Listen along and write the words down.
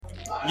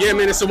Yeah,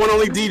 man, it's the one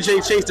only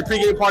DJ Chase, the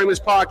Pregame Party Mix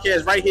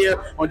podcast right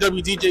here on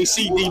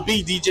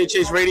WDJCDB, DJ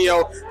Chase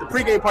Radio, the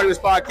Pregame Party Mix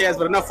podcast.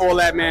 But enough of all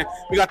that, man.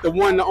 We got the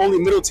one, the only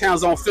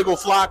Middletown's own Faygo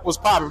Flocc. What's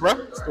poppin', bro?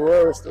 It's the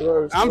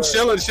word. I'm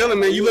chilling,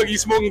 man. You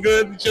smoking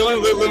good,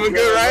 chilling, living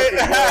good,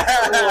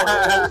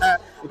 right?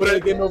 But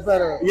it get no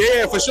better.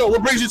 Yeah, for sure.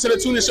 What brings you to the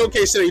Tunage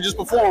showcase today? You just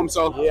performed,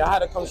 so. Yeah, I had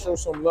to come show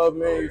some love,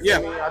 man. Yeah.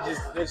 Me? I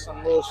just did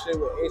some little shit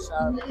with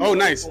ASAP. Oh,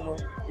 nice.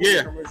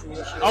 Yeah.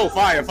 Oh,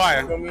 fire.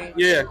 You feel me?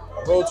 Yeah.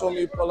 Bro told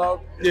me to pull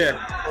up.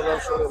 Yeah. Pull up,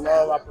 show the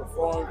love. I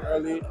performed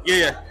early.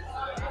 Yeah.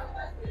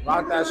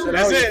 Rock that shit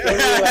That's out.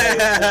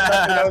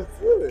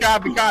 it.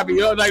 Copy. You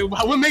know, like,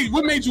 what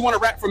made you want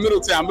to rap from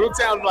Middletown?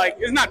 Middletown, like,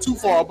 it's not too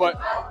far,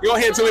 but you don't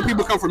hear too many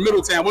people come from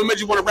Middletown. What made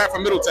you want to rap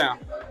from Middletown?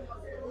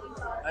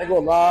 I ain't gonna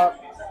lie.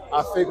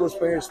 I think I was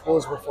playing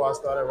sports before I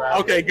started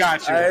rapping. Okay,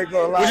 got you. I ain't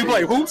gonna lie. What you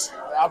play? Hoops?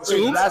 I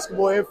played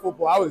basketball and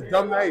football. I was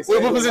dumb nice.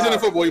 What position in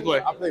football you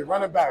play? I played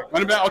running back.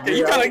 Running back? Okay,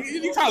 Yeah.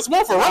 you kind of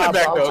small for a running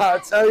back, though. I'm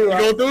trying to tell you. You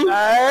go through?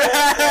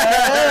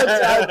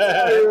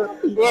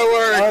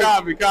 Word.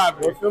 Copy.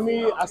 You feel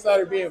me? I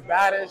started being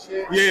bad and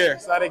shit. Yeah.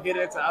 Started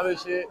getting into other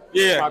shit.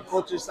 Yeah. My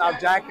coaches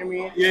stopped jacking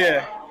me.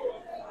 Yeah.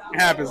 It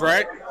happens,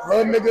 right?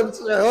 Hood nigga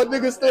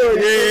story.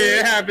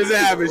 Yeah, it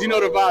happens. You know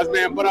the vibes,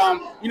 man. But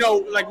you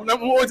know, like we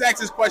always ask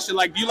this question: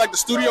 like, do you like the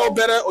studio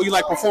better or you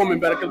like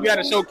performing better? Because we had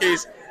a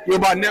showcase, you're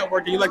about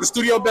networking. You like the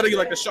studio better? You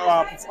like the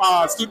studio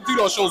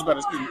shows better?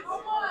 Excuse me.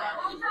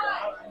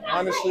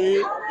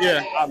 Honestly,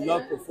 Yeah. I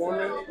love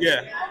performing.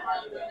 Yeah.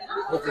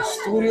 With the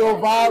studio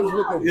vibes, with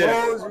the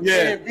bros, you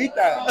can't beat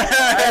that. I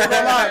ain't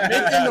gonna lie.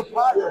 Making the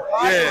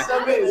process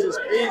of it is just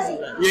crazy.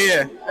 Man.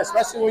 Yeah.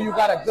 Especially when you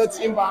got a good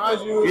team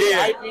behind you,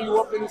 hyping you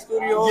up in the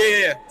studio,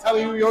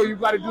 telling you, yo, you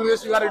gotta do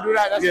this, you gotta do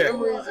that. That's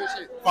memories and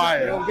shit.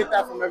 Fire. You don't get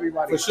that from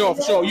everybody. For sure.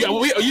 Yeah,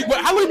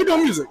 how long you been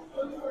doing music?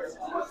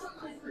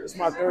 It's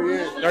my third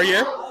year. Third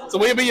year? So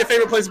where been your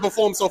favorite place to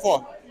perform so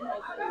far?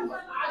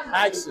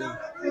 Action.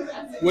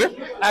 Where?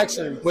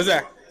 Action. What's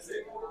that?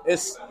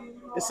 It's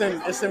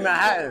in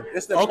Manhattan.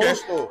 It's the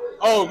Post store.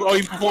 Oh,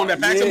 you performed at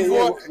Paxson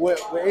before? With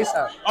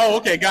ASAP. Oh,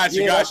 okay, got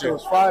you. That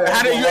was fire.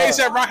 How did you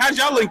ASAP Rock? How'd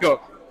y'all link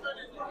up?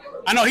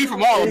 I know he from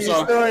Harlem,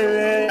 so. Story,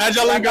 man. How'd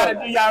y'all link up?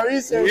 Do y'all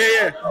research.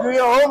 Yeah. Do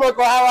your homework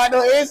on how I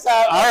know ASAP.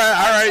 All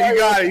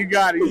right. You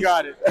got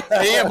it.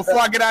 Yeah, before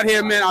I get out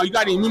here, man, you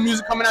got any new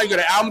music coming out? You got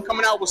an album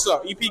coming out? What's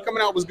up? EP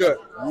coming out? What's good?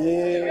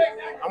 Yeah.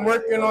 I'm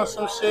working on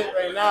some shit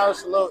right now.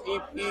 It's a little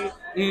EP.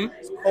 Mm-hmm.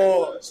 It's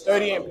called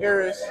Sturdy in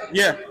Paris.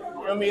 Yeah.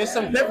 I mean, it's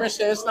some different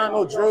shit. It's not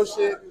no drill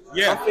shit.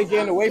 Yeah. I'm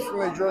getting away from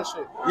the drill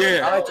shit.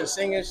 Yeah. I like to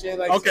sing and shit.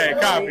 Okay,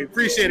 copy.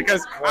 Appreciate it,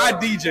 because I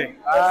DJ. And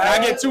I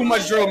get too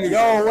much drill music.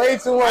 Yo, way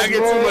too much. I get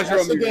too much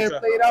drill music. It's getting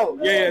played out.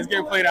 Yeah, it's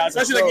getting played out.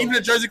 Especially like even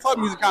the Jersey club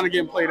music kind of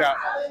getting played out.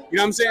 You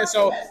know what I'm saying?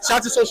 So shout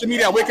out to social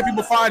media. Where can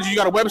people find you? You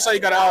got a website, you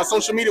got a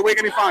social media. Where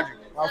can they find you?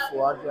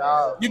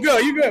 You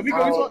good. We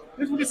good.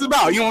 This is what this is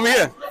about. You want me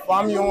here?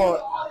 Find me on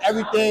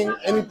anything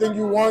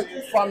you want.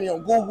 Find me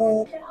on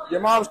Google. Your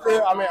mom's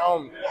clear. I mean,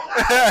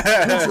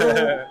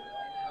 YouTube.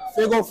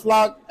 Faygo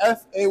Flocc, Faygo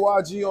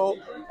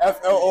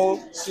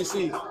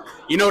Flocc.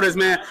 You know this,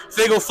 man.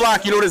 Faygo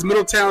Flocc, you know this,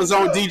 Middletown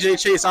Zone, DJ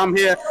Chase. I'm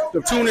here. The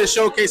Tunage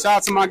showcase.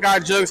 Out to my guy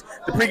Jugs.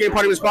 The Pregame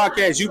Party Mix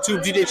podcast,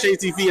 YouTube, DJ Chase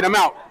TV, and I'm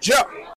out. Jump.